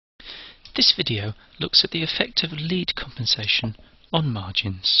This video looks at the effect of lead compensation on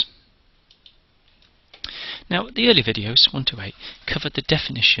margins. Now, the early videos, 1 to 8, covered the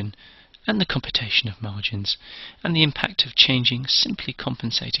definition and the computation of margins and the impact of changing simply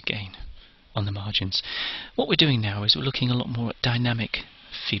compensator gain on the margins. What we're doing now is we're looking a lot more at dynamic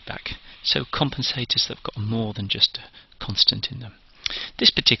feedback, so compensators that have got more than just a constant in them.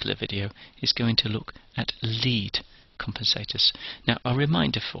 This particular video is going to look at lead compensators. Now, a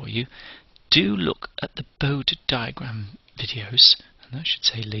reminder for you, do look at the Bode diagram videos, and that should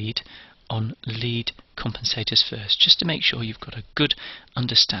say lead, on lead compensators first, just to make sure you've got a good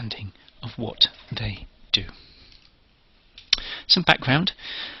understanding of what they do. Some background: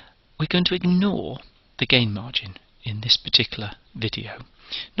 we're going to ignore the gain margin in this particular video,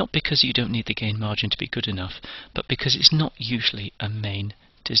 not because you don't need the gain margin to be good enough, but because it's not usually a main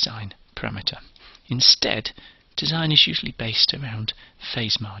design parameter. Instead, design is usually based around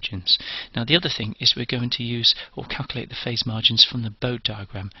phase margins. Now, the other thing is we're going to use or calculate the phase margins from the Bode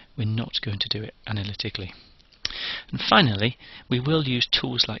diagram. We're not going to do it analytically. And finally, we will use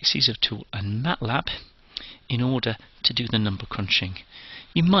tools like Caesar tool and MATLAB in order to do the number crunching.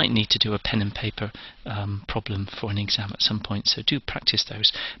 You might need to do a pen and paper problem for an exam at some point, so do practice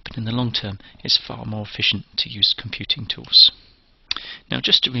those, but in the long term it's far more efficient to use computing tools. Now,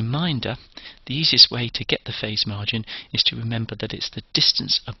 just a reminder, the easiest way to get the phase margin is to remember that it's the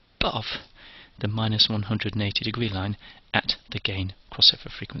distance above the minus 180 degree line at the gain crossover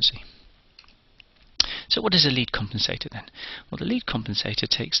frequency. So what is a lead compensator then? Well, the lead compensator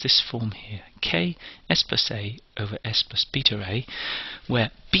takes this form here, K S plus A over S plus beta A,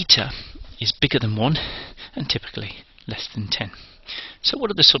 where beta is bigger than 1 and typically less than 10. So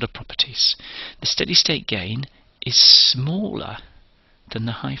what are the sort of properties? The steady state gain is smaller than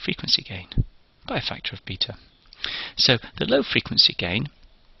the high frequency gain by a factor of beta. So the low frequency gain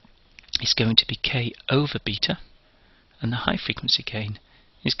is going to be K over beta, and the high frequency gain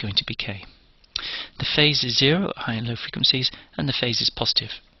is going to be K. The phase is 0 at high and low frequencies, and the phase is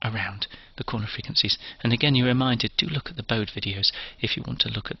positive around the corner frequencies. And again, you're reminded, do look at the Bode videos if you want to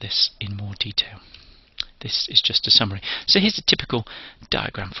look at this in more detail. This is just a summary. So here's a typical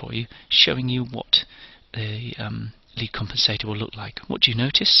diagram for you, showing you what the lead compensator will look like. What do you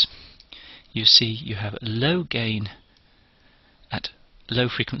notice? You see you have low gain at low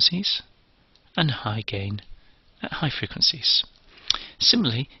frequencies and high gain at high frequencies.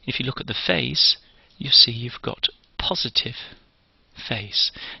 Similarly, if you look at the phase, you see you've got positive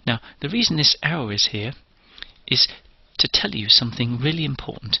phase. Now, the reason this arrow is here is to tell you something really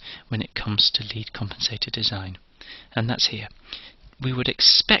important when it comes to lead compensator design, and that's here. We would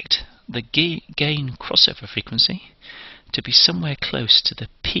expect the gain crossover frequency to be somewhere close to the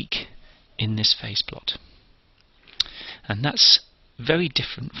peak in this phase plot. And that's very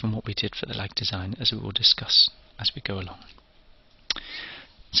different from what we did for the lag design, as we will discuss as we go along.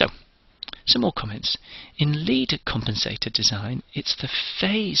 So, some more comments. In lead compensator design, it's the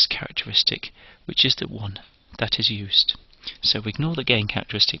phase characteristic which is the one that is used. So we ignore the gain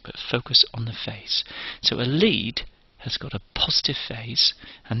characteristic but focus on the phase. So a lead has got a positive phase,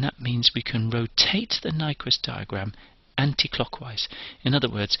 and that means we can rotate the Nyquist diagram anti-clockwise. In other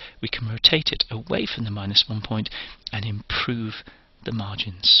words, we can rotate it away from the -1 point and improve the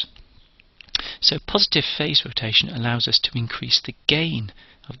margins. So positive phase rotation allows us to increase the gain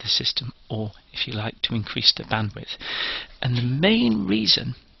of the system, or if you like, to increase the bandwidth. And the main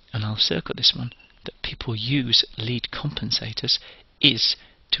reason, and I'll circle this one, that people use lead compensators is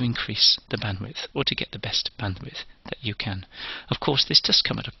to increase the bandwidth, or to get the best bandwidth that you can. Of course, this does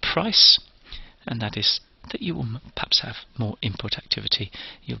come at a price, and that is that you will perhaps have more input activity.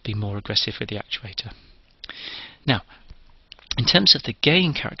 You'll be more aggressive with the actuator. Now, in terms of the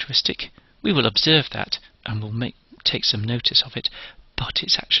gain characteristic, we will observe that and we'll take some notice of it, but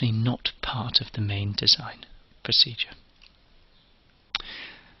it's actually not part of the main design procedure.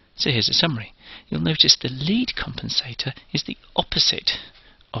 So here's a summary. You'll notice the lead compensator is the opposite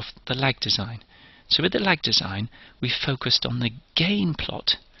of the lag design. So with the lag design, we focused on the gain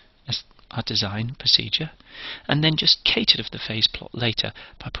plot as our design procedure, and then just catered of the phase plot later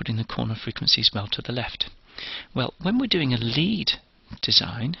by putting the corner frequencies well to the left. Well, when we're doing a lead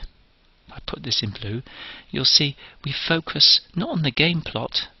design, if I put this in blue, you'll see we focus not on the gain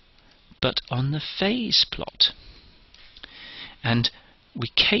plot, but on the phase plot. And we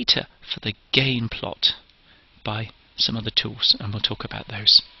cater for the gain plot by some other tools, and we'll talk about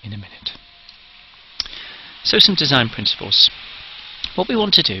those in a minute. So some design principles. What we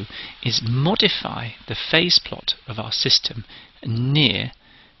want to do is modify the phase plot of our system near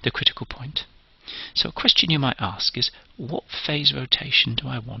the critical point. So a question you might ask is, what phase rotation do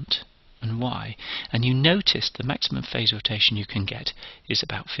I want and y, and you notice the maximum phase rotation you can get is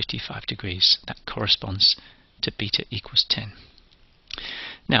about 55 degrees. That corresponds to beta equals 10.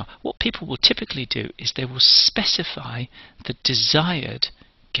 Now, what people will typically do is they will specify the desired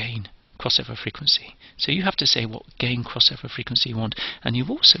gain crossover frequency. So you have to say what gain crossover frequency you want, and you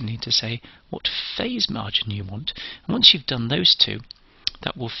also need to say what phase margin you want. And once you've done those two,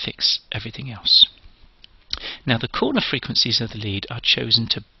 that will fix everything else. Now, the corner frequencies of the lead are chosen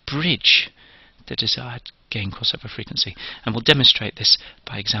to bridge the desired gain crossover frequency, and we'll demonstrate this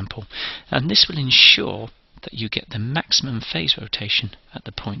by example. And this will ensure that you get the maximum phase rotation at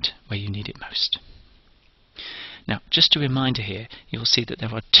the point where you need it most. Now, just a reminder here, you'll see that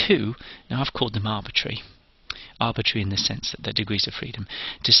there are two, now I've called them arbitrary in the sense that they're degrees of freedom,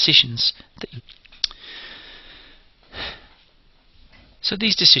 decisions that So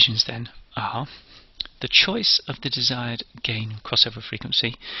these decisions then are the choice of the desired gain crossover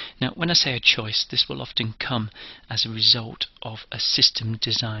frequency. Now, when I say a choice, this will often come as a result of a system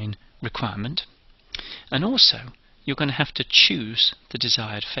design requirement, and also you're going to have to choose the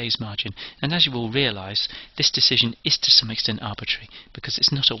desired phase margin. And as you will realise, this decision is to some extent arbitrary, because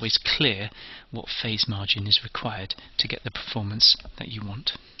it's not always clear what phase margin is required to get the performance that you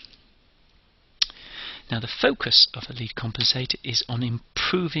want. Now, the focus of a lead compensator is on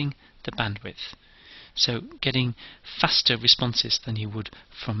improving the bandwidth, so getting faster responses than you would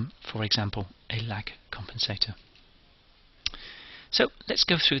from, for example, a lag compensator. So let's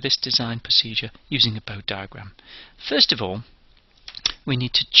go through this design procedure using a Bode diagram. First of all, we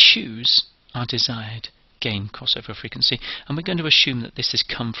need to choose our desired gain crossover frequency, and we're going to assume that this has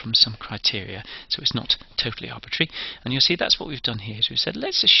come from some criteria, so it's not totally arbitrary. And you'll see that's what we've done here, is we've said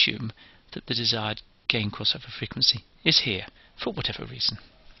let's assume that the desired gain crossover frequency is here for whatever reason.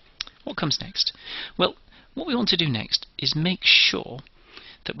 What comes next? Well, what we want to do next is make sure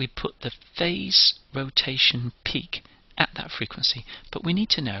that we put the phase rotation peak at that frequency, but we need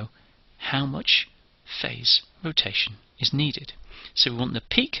to know how much phase rotation is needed. So we want the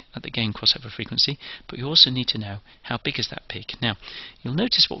peak at the gain crossover frequency, but you also need to know how big is that peak. Now, you'll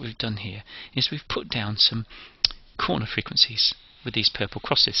notice what we've done here is we've put down some corner frequencies with these purple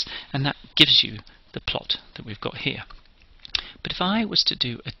crosses, and that gives you the plot that we've got here. But if I was to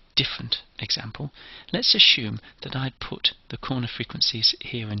do a different example, let's assume that I'd put the corner frequencies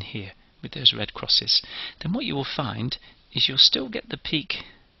here and here with those red crosses, then what you will find is you'll still get the peak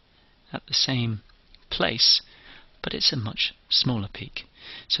at the same place, but it's a much smaller peak.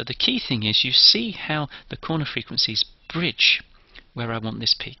 So the key thing is you see how the corner frequencies bridge where I want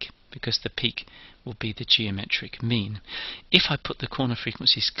this peak, because the peak will be the geometric mean. If I put the corner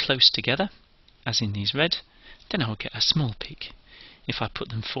frequencies close together, as in these red, then I'll get a small peak. If I put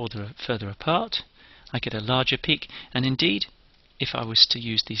them further apart, I get a larger peak, and indeed, if I was to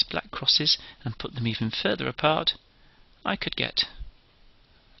use these black crosses and put them even further apart, I could get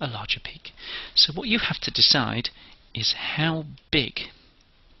a larger peak. So what you have to decide is how big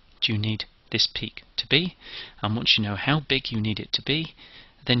do you need this peak to be, and once you know how big you need it to be,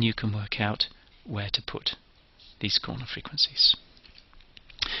 then you can work out where to put these corner frequencies.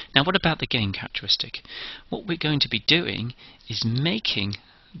 Now, what about the gain characteristic? What we're going to be doing is making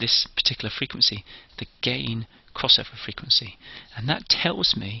this particular frequency the gain crossover frequency, and that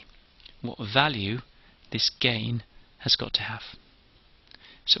tells me what value this gain has got to have.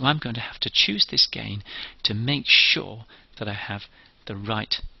 So I'm going to have to choose this gain to make sure that I have the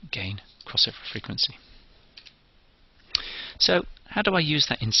right gain crossover frequency. So how do I use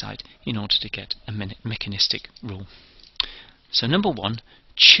that insight in order to get a mechanistic rule? So number one,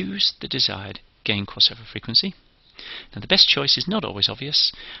 choose the desired gain crossover frequency. Now, the best choice is not always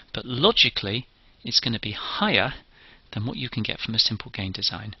obvious, but logically it's going to be higher than what you can get from a simple gain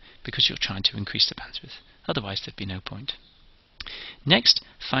design, because you're trying to increase the bandwidth. Otherwise there'd be no point. Next,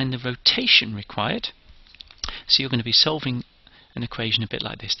 find the rotation required. So you're going to be solving an equation a bit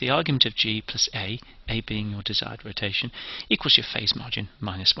like this. The argument of G plus A being your desired rotation, equals your phase margin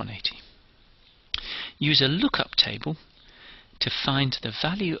minus 180. Use a lookup table to find the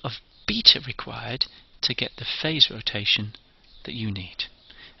value of beta required to get the phase rotation that you need.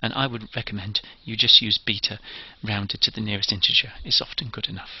 And I would recommend you just use beta rounded to the nearest integer. It's often good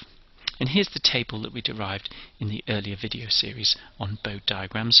enough. And here's the table that we derived in the earlier video series on Bode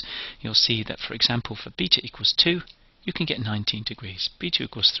diagrams. You'll see that, for example, for beta equals 2, you can get 19 degrees. Beta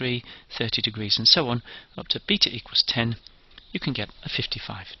equals 3, 30 degrees, and so on. Up to beta equals 10, you can get a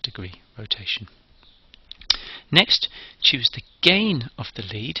 55-degree rotation. Next, choose the gain of the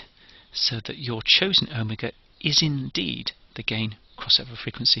lead so that your chosen omega is indeed the gain crossover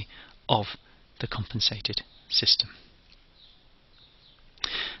frequency of the compensated system.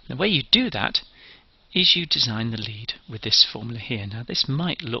 The way you do that is you design the lead with this formula here. Now this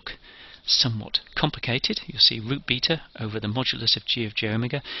might look somewhat complicated. You'll see root beta over the modulus of g of j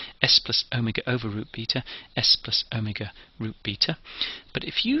omega, s plus omega over root beta, s plus omega root beta. But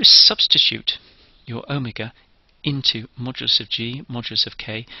if you substitute your omega into modulus of g, modulus of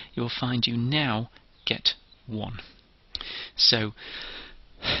k, you'll find you now get 1. So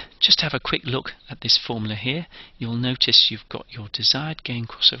just have a quick look at this formula here. You'll notice you've got your desired gain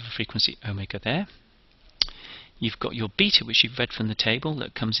crossover frequency omega there. You've got your beta, which you've read from the table,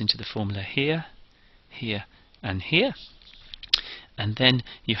 that comes into the formula here, here, and here. And then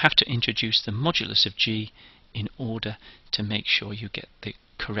you have to introduce the modulus of g in order to make sure you get the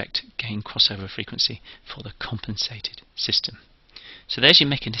correct gain crossover frequency for the compensated system. So there's your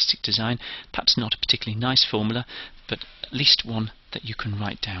mechanistic design. Perhaps not a particularly nice formula, but at least one that you can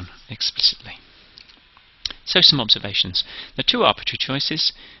write down explicitly. So some observations. There are two arbitrary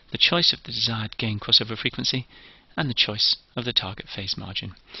choices: the choice of the desired gain crossover frequency and the choice of the target phase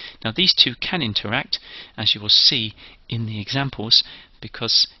margin. Now these two can interact, as you will see in the examples,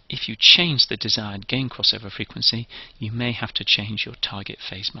 because if you change the desired gain crossover frequency, you may have to change your target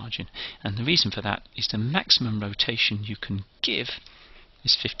phase margin. And the reason for that is the maximum rotation you can give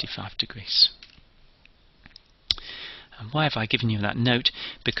is 55 degrees. And why have I given you that note?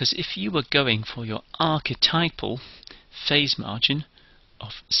 Because if you were going for your archetypal phase margin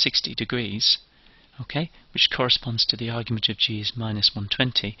of 60 degrees, okay, which corresponds to the argument of g is minus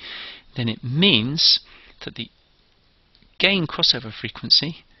 120, then it means that the gain crossover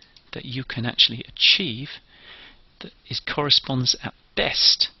frequency that you can actually achieve corresponds at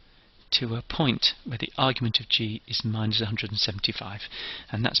best to a point where the argument of g is minus 175,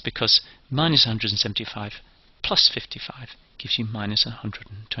 and that's because minus 175 plus 55 gives you minus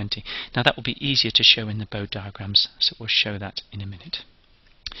 120. Now that will be easier to show in the Bode diagrams, so we'll show that in a minute.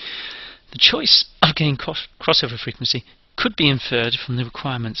 The choice of gain crossover frequency could be inferred from the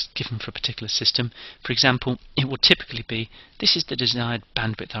requirements given for a particular system. For example, it will typically be, this is the desired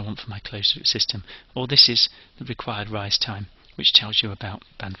bandwidth I want for my closed loop system, or this is the required rise time, which tells you about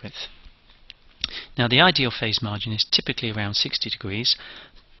bandwidth. Now the ideal phase margin is typically around 60 degrees,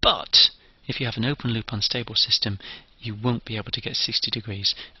 but if you have an open loop unstable system, you won't be able to get 60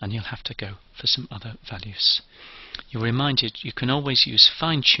 degrees and you'll have to go for some other values. You're reminded you can always use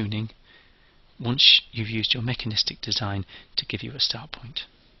fine-tuning once you've used your mechanistic design to give you a start point.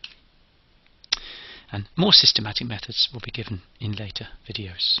 And more systematic methods will be given in later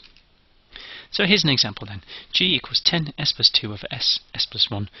videos. So here's an example then. G equals 10 s plus 2 over s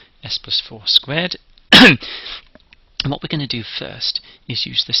plus 1, s plus 4 squared. And what we're going to do first is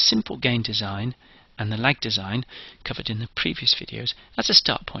use the simple gain design and the lag design covered in the previous videos as a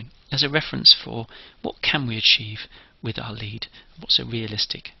start point, as a reference for what can we achieve with our lead, what's a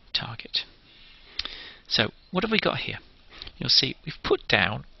realistic target. So what have we got here? You'll see we've put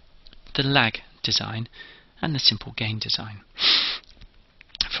down the lag design and the simple gain design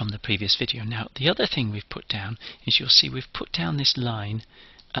from the previous video. Now the other thing we've put down is, you'll see we've put down this line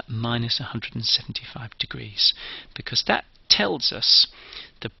at minus 175 degrees, because that tells us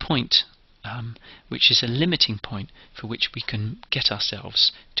the point which is a limiting point for which we can get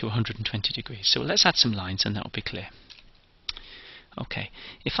ourselves to 120 degrees. So let's add some lines and that will be clear. Okay,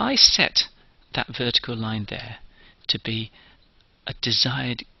 if I set that vertical line there to be a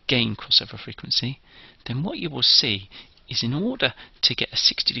desired gain crossover frequency, then what you will see is, in order to get a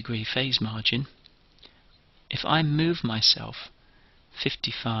 60 degree phase margin, if I move myself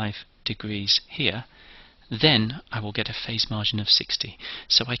 55 degrees here, then I will get a phase margin of 60.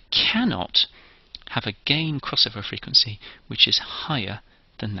 So I cannot have a gain crossover frequency which is higher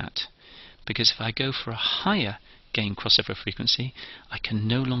than that, because if I go for a higher gain crossover frequency, I can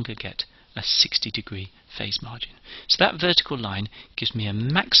no longer get a 60 degree phase margin. So that vertical line gives me a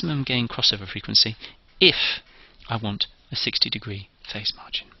maximum gain crossover frequency if I want a 60 degree phase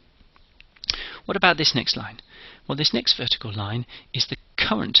margin. What about this next line? Well, this next vertical line is the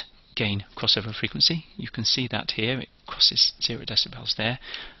current gain crossover frequency. You can see that here, it crosses 0 decibels there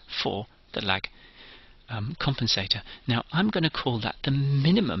for the lag compensator. Now I'm going to call that the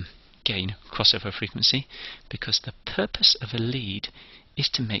minimum gain crossover frequency, because the purpose of a lead is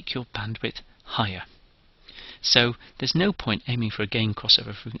to make your bandwidth higher. So there's no point aiming for a gain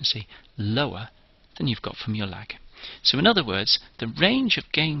crossover frequency lower than you've got from your lag. So in other words, the range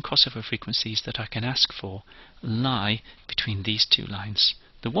of gain crossover frequencies that I can ask for lie between these two lines,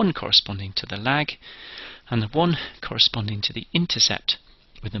 the one corresponding to the lag and the one corresponding to the intercept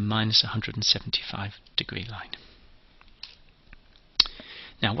with the minus 175 degree line.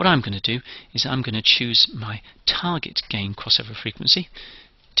 Now what I'm going to do is I'm going to choose my target gain crossover frequency,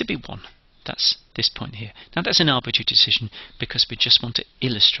 to be 1. That's this point here. Now that's an arbitrary decision because we just want to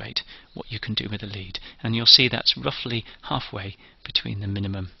illustrate what you can do with a lead, and you'll see that's roughly halfway between the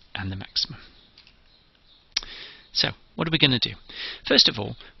minimum and the maximum. So what are we going to do? First of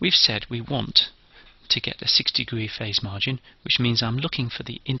all, we've said we want to get a 60-degree phase margin, which means I'm looking for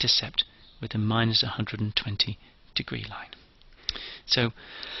the intercept with a minus 120 degree line. So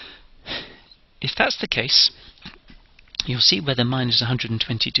if that's the case, you'll see where the minus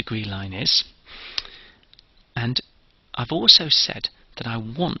 120 degree line is, and I've also said that I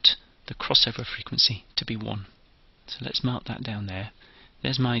want the crossover frequency to be 1. So let's mark that down there.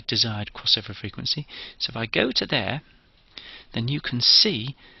 There's my desired crossover frequency. So if I go to there, then you can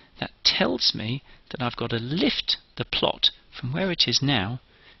see that tells me that I've got to lift the plot from where it is now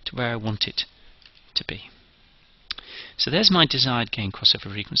to where I want it to be. So there's my desired gain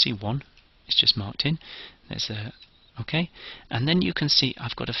crossover frequency, 1. It's just marked in. There's a okay, and then you can see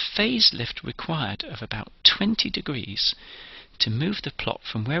I've got a phase lift required of about 20 degrees to move the plot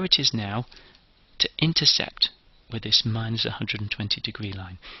from where it is now to intercept with this minus 120 degree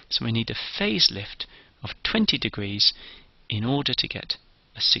line. So we need a phase lift of 20 degrees in order to get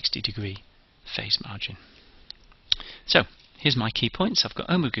a 60 degree phase margin. So here's my key points. I've got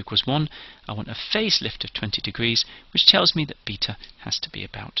omega equals 1. I want a phase lift of 20 degrees, which tells me that beta has to be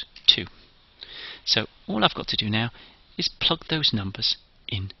about 2. So all I've got to do now is plug those numbers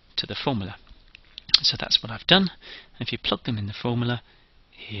into the formula. So that's what I've done. If you plug them in the formula,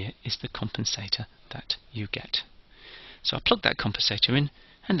 here is the compensator that you get. So I'll plug that compensator in,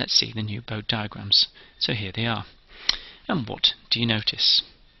 and let's see the new Bode diagrams. So here they are. And what do you notice?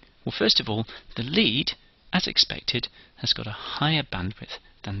 Well, first of all, the lead, as expected, has got a higher bandwidth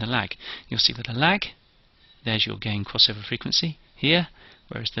than the lag. You'll see with the lag, there's your gain crossover frequency here,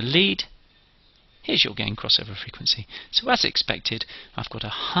 whereas the lead, here's your gain crossover frequency. So as expected, I've got a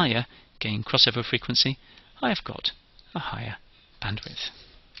higher gain crossover frequency. I've got a higher bandwidth.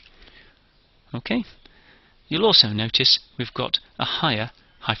 Okay. You'll also notice we've got a higher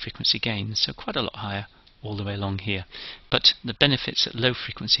high frequency gain, so quite a lot higher all the way along here. But the benefits at low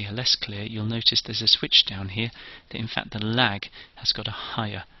frequency are less clear. You'll notice there's a switch down here that in fact the lag has got a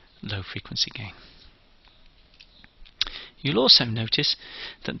higher low frequency gain. You'll also notice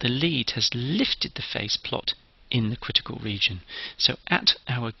that the lead has lifted the phase plot in the critical region. So at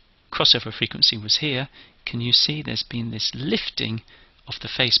our crossover frequency was here, can you see there's been this lifting of the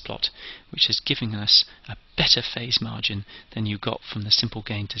phase plot, which is giving us a better phase margin than you got from the simple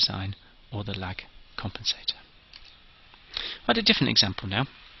gain design or the lag compensator. I had a different example now.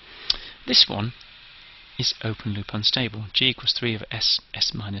 This one is open loop unstable, g equals 3 of s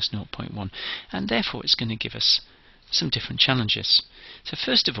minus 0.1, and therefore it's going to give us some different challenges. So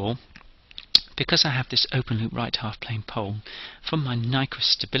first of all, because I have this open loop right half plane pole, from my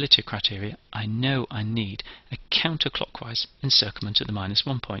Nyquist stability criteria, I know I need a counterclockwise encirclement at the minus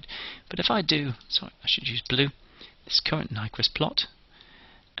 1 point. But if I do, sorry, I should use blue, this current Nyquist plot,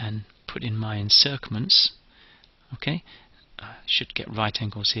 and put in my encirclements, okay, I should get right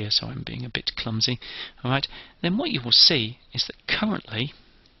angles here, so I'm being a bit clumsy, alright, then what you will see is that currently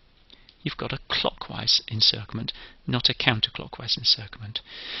you've got a clockwise encirclement, not a counterclockwise encirclement.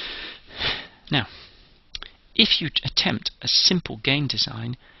 Now, if you attempt a simple gain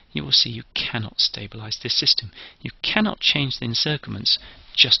design, you will see you cannot stabilize this system. You cannot change the encirclements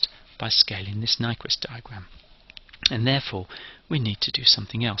just by scaling this Nyquist diagram. And therefore, we need to do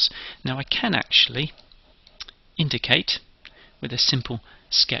something else. Now, I can actually indicate with a simple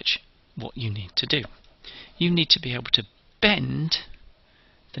sketch what you need to do. You need to be able to bend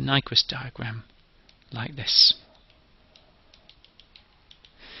the Nyquist diagram like this.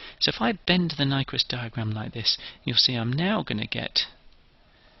 So if I bend the Nyquist diagram like this, you'll see I'm now going to get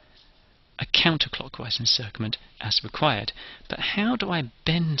a counterclockwise encirclement as required. But how do I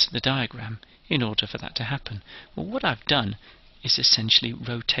bend the diagram in order for that to happen? Well, what I've done is essentially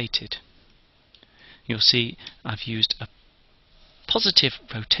rotated. You'll see I've used a positive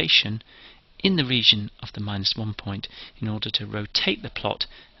rotation in the region of the minus 1 point in order to rotate the plot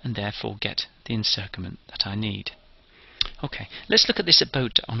and therefore get the encirclement that I need. Okay, let's look at this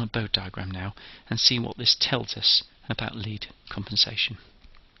on a Bode diagram now and see what this tells us about lead compensation.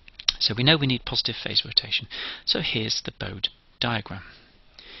 So we know we need positive phase rotation. So here's the Bode diagram.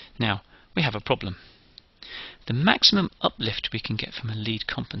 Now, we have a problem. The maximum uplift we can get from a lead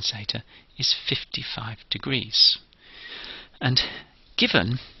compensator is 55 degrees. And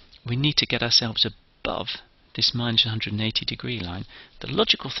given we need to get ourselves above this minus 180 degree line, the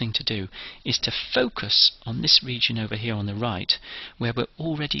logical thing to do is to focus on this region over here on the right, where we're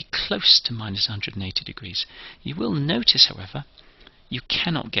already close to minus 180 degrees. You will notice, however, you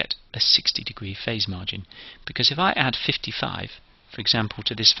cannot get a 60-degree phase margin, because if I add 55, for example,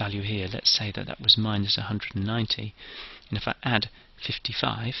 to this value here, let's say that that was minus 190, and if I add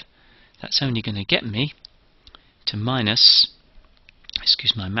 55, that's only going to get me to minus,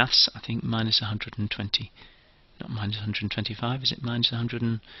 excuse my maths, I think minus 120, not minus 125, is it minus 100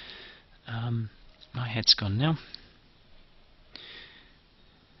 and, my head's gone now.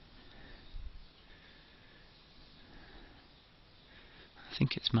 I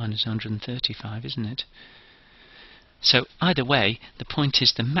think it's minus 135, isn't it? So either way, the point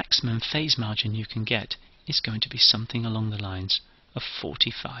is the maximum phase margin you can get is going to be something along the lines of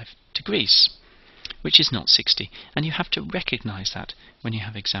 45 degrees, which is not 60, and you have to recognize that when you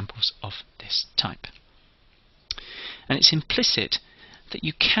have examples of this type. And it's implicit that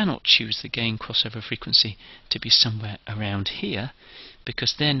you cannot choose the gain crossover frequency to be somewhere around here,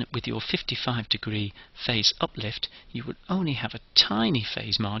 because then with your 55-degree phase uplift you would only have a tiny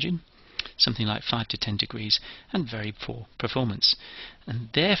phase margin, something like 5 to 10 degrees, and very poor performance. And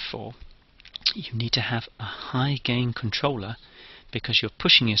therefore you need to have a high gain controller, because you're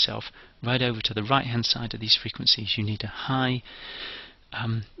pushing yourself right over to the right hand side of these frequencies. You need a high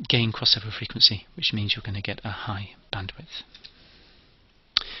gain crossover frequency, which means you're going to get a high bandwidth.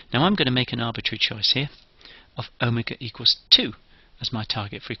 Now I'm going to make an arbitrary choice here of omega equals 2 as my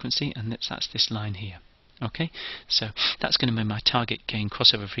target frequency, and that's this line here. Okay, so that's going to be my target gain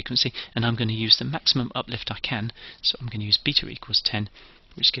crossover frequency, and I'm going to use the maximum uplift I can, so I'm going to use beta equals 10,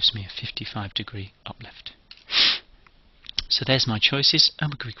 which gives me a 55-degree uplift. So there's my choices: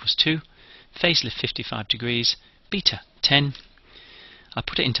 omega equals 2, phase lift 55 degrees, beta 10. I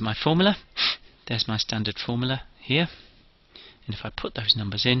put it into my formula. There's my standard formula here, and if I put those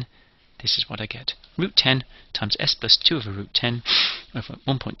numbers in, this is what I get: root 10 times s plus 2 over root 10 over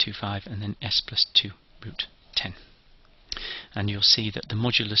 1.25, and then s plus 2 root 10. And you'll see that the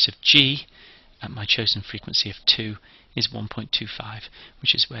modulus of g at my chosen frequency of 2 is 1.25,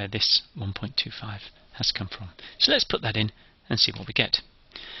 which is where this 1.25 has come from. So let's put that in and see what we get.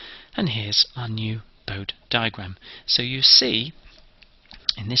 And here's our new Bode diagram. So you see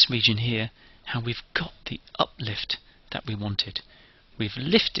in this region here how we've got the uplift that we wanted. We've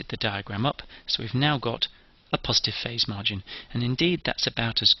lifted the diagram up, so we've now got a positive phase margin, and indeed that's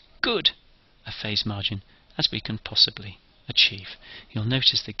about as good a phase margin as we can possibly achieve. You'll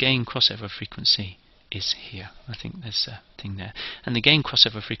notice the gain crossover frequency is here. I think there's a thing there, and the gain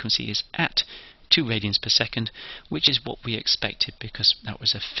crossover frequency is at 2 radians per second, which is what we expected because that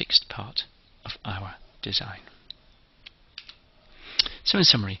was a fixed part of our design. So in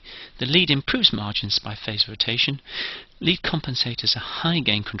summary, the lead improves margins by phase rotation. Lead compensators are high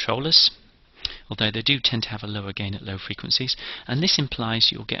gain controllers, although they do tend to have a lower gain at low frequencies, and this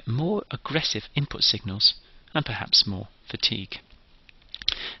implies you'll get more aggressive input signals and perhaps more fatigue.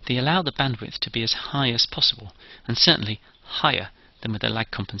 They allow the bandwidth to be as high as possible, and certainly higher than with a lag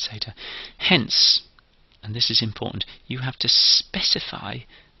compensator. Hence, and this is important, you have to specify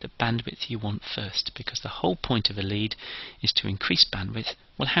the bandwidth you want first, because the whole point of a lead is to increase bandwidth.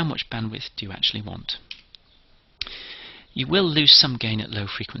 Well, how much bandwidth do you actually want? You will lose some gain at low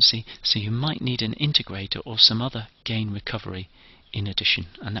frequency, so you might need an integrator or some other gain recovery in addition,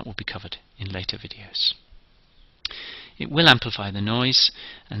 and that will be covered in later videos. It will amplify the noise,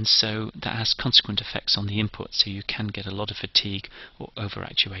 and so that has consequent effects on the input, so you can get a lot of fatigue or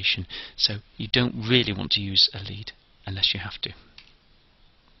overactuation, so you don't really want to use a lead unless you have to.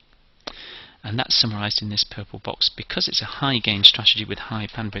 And that's summarized in this purple box. Because it's a high gain strategy with high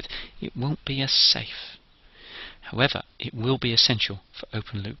bandwidth, it won't be as safe. However, it will be essential for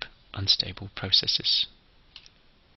open loop unstable processes.